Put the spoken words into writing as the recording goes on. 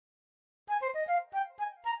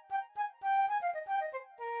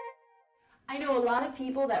I know a lot of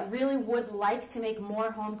people that really would like to make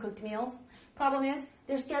more home-cooked meals. Problem is,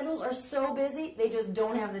 their schedules are so busy, they just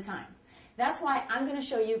don't have the time. That's why I'm going to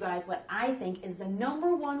show you guys what I think is the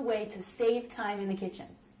 #1 way to save time in the kitchen.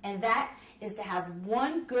 And that is to have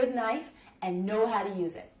one good knife and know how to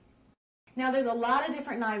use it. Now, there's a lot of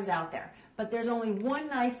different knives out there, but there's only one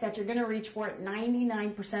knife that you're going to reach for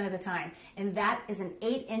 99% of the time, and that is an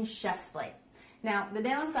 8-inch chef's blade. Now, the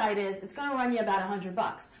downside is it's going to run you about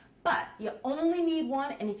 $100, but you only need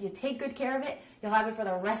one, and if you take good care of it, you'll have it for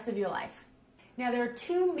the rest of your life. Now, there are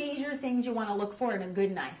two major things you want to look for in a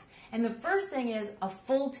good knife, and the first thing is a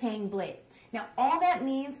full tang blade. Now, all that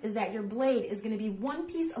means is that your blade is going to be one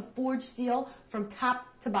piece of forged steel from top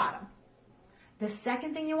to bottom. The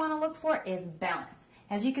second thing you want to look for is balance.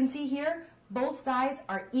 As you can see here, both sides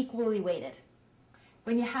are equally weighted.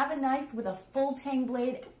 When you have a knife with a full tang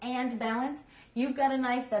blade and balance, you've got a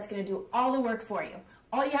knife that's going to do all the work for you.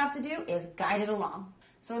 All you have to do is guide it along.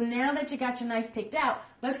 So now that you got your knife picked out,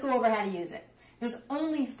 let's go over how to use it. There's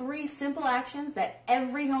only 3 simple actions that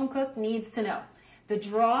every home cook needs to know: the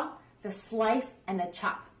draw, the slice, and the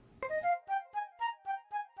chop.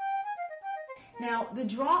 Now, the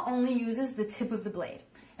draw only uses the tip of the blade.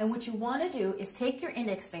 And what you want to do is take your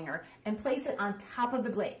index finger and place it on top of the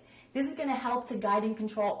blade. This is going to help to guide and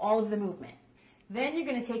control all of the movement. Then you're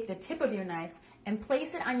going to take the tip of your knife and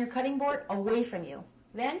place it on your cutting board away from you.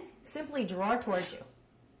 Then simply draw towards you.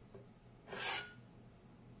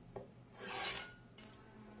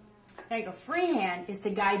 Now your free hand is to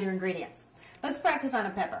guide your ingredients. Let's practice on a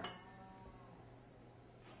pepper.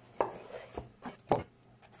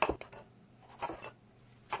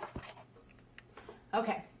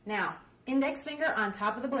 Okay, now index finger on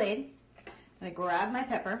top of the blade. I'm going to grab my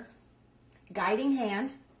pepper, guiding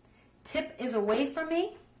hand, tip is away from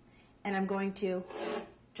me, and I'm going to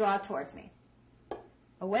draw towards me.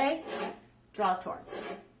 Away, draw towards.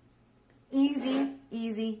 Easy,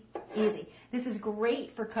 easy, easy. This is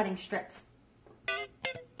great for cutting strips.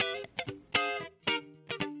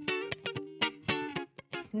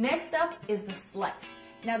 Next up is the slice.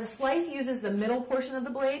 Now the slice uses the middle portion of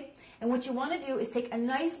the blade, and what you want to do is take a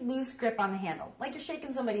nice loose grip on the handle, like you're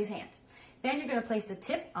shaking somebody's hand. Then you're going to place the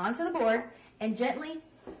tip onto the board and gently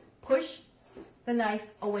push the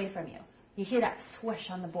knife away from you. You hear that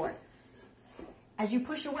swish on the board. As you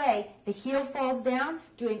push away, the heel falls down,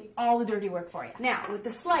 doing all the dirty work for you. Now, with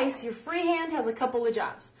the slice, your free hand has a couple of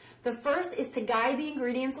jobs. The first is to guide the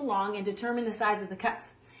ingredients along and determine the size of the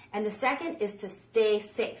cuts. And the second is to stay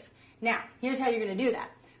safe. Now, here's how you're going to do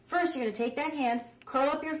that. First, you're going to take that hand, curl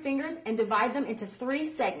up your fingers, and divide them into 3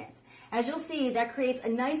 segments. As you'll see, that creates a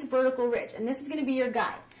nice vertical ridge, and this is going to be your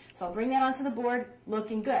guide. So I'll bring that onto the board,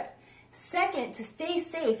 looking good. Second, to stay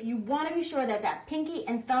safe, you want to be sure that that pinky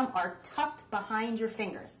and thumb are tucked behind your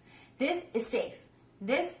fingers. This is safe.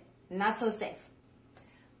 This, not so safe.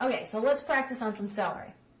 Okay, so let's practice on some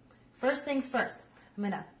celery. First things first, I'm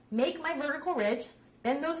going to make my vertical ridge,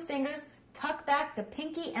 bend those fingers, tuck back the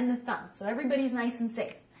pinky and the thumb so everybody's nice and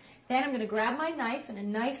safe. Then I'm going to grab my knife in a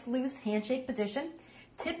nice loose handshake position.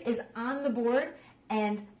 Tip is on the board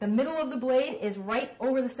and the middle of the blade is right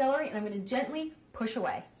over the celery, and I'm going to gently push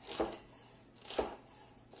away.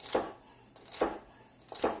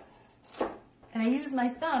 And I use my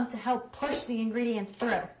thumb to help push the ingredients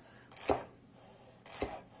through.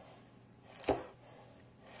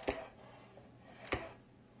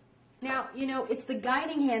 Now, you know, it's the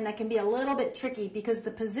guiding hand that can be a little bit tricky because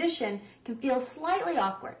the position can feel slightly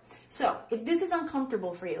awkward. So, if this is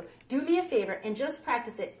uncomfortable for you, do me a favor and just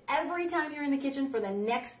practice it every time you're in the kitchen for the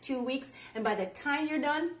next 2 weeks, and by the time you're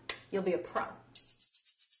done, you'll be a pro.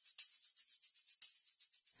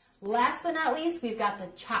 Last but not least, we've got the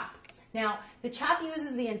chop. Now, the chop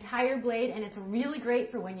uses the entire blade, and it's really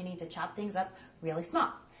great for when you need to chop things up really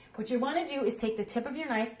small. What you want to do is take the tip of your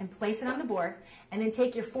knife and place it on the board, and then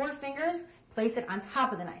take your 4 fingers, place it on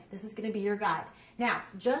top of the knife. This is going to be your guide. Now,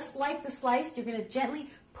 just like the slice, you're going to gently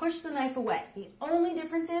push the knife away. The only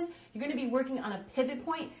difference is you're going to be working on a pivot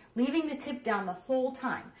point, leaving the tip down the whole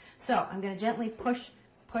time. So I'm going to gently push,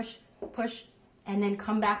 push, push, and then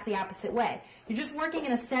come back the opposite way. You're just working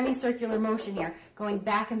in a semicircular motion here, going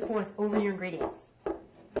back and forth over your ingredients.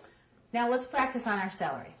 Now let's practice on our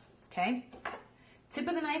celery, okay? Tip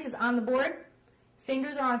of the knife is on the board,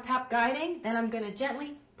 fingers are on top guiding, then I'm going to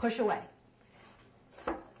gently push away.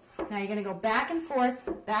 Now you're going to go back and forth,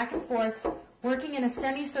 working in a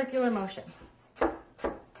semicircular motion.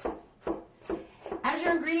 As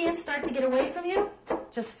your ingredients start to get away from you,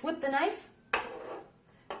 just flip the knife,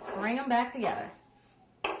 bring them back together.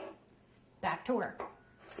 Back to work.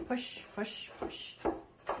 Push, push, push.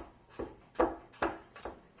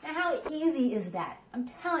 Now how easy is that? I'm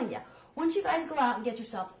telling you, once you guys go out and get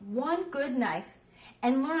yourself one good knife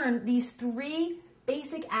and learn these 3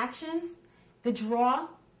 basic actions, the draw,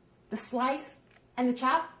 the slice, and the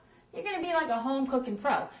chop, you're going to be like a home cooking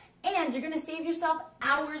pro. And you're going to save yourself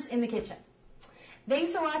hours in the kitchen.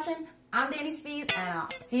 Thanks for watching. I'm Danny Spees, and I'll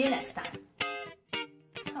see you next time.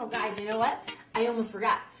 Oh, guys, you know what? I almost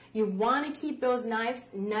forgot. You want to keep those knives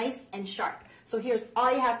nice and sharp. So here's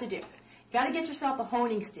all you have to do. You got to get yourself a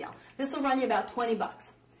honing steel. This will run you about 20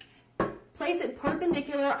 bucks. Place it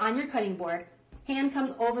perpendicular on your cutting board. Hand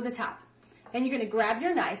comes over the top. Then you're going to grab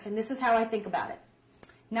your knife, and this is how I think about it.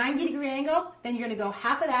 90-degree angle, then you're going to go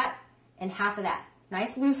half of that and half of that.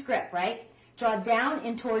 Nice loose grip, right? Draw down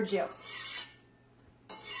and towards you.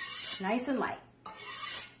 Nice and light.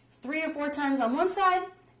 3 or 4 times on one side,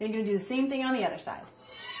 then you're going to do the same thing on the other side.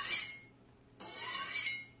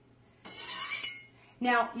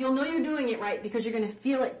 Now, you'll know you're doing it right because you're going to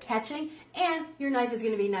feel it catching, and your knife is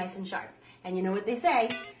going to be nice and sharp. And you know what they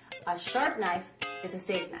say, a sharp knife is a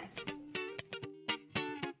safe knife.